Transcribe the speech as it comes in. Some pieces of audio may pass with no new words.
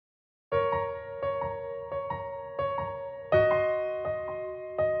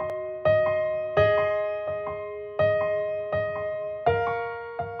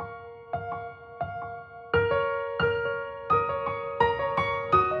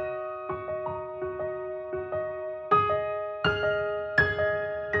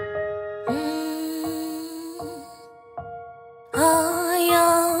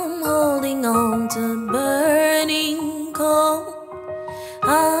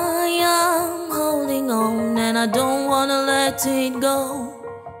I am holding on and I don't wanna let it go.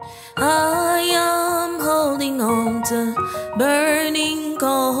 I am holding on to burning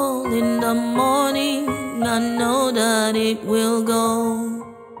coal in the morning. I know that it will go.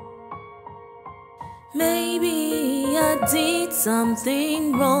 Maybe I did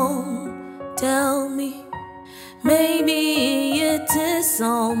something wrong, tell me. Maybe it is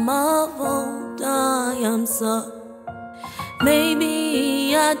all my fault, I am sorry.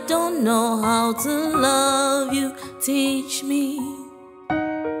 Maybe I don't know how to love you, teach me.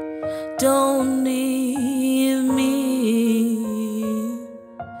 Don't leave me.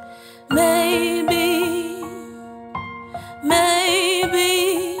 Maybe,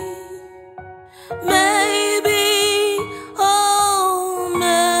 oh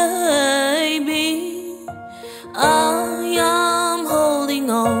maybe I am holding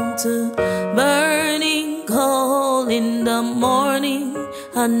on to burning coal in the morning.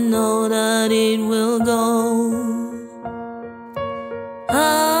 I know that it will go.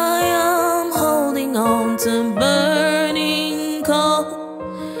 I am holding on to burning coal.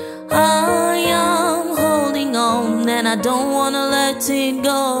 I am holding on and I don't wanna let it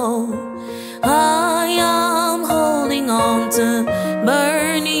go. I am holding on to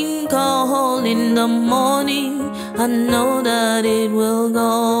burning coal in the morning. I know that it will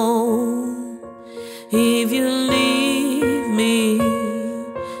go. If you leave me,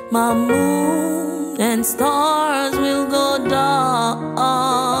 my moon and stars will go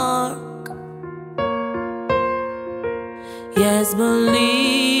dark. Yes,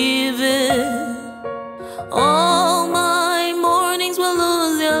 believe it. All my mornings will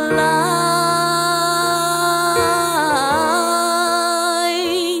lose their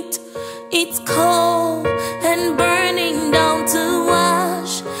light. It's cold and burning down to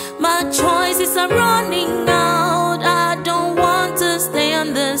ash. My choices are running out. I don't want to stay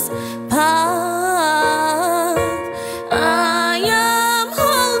on this path.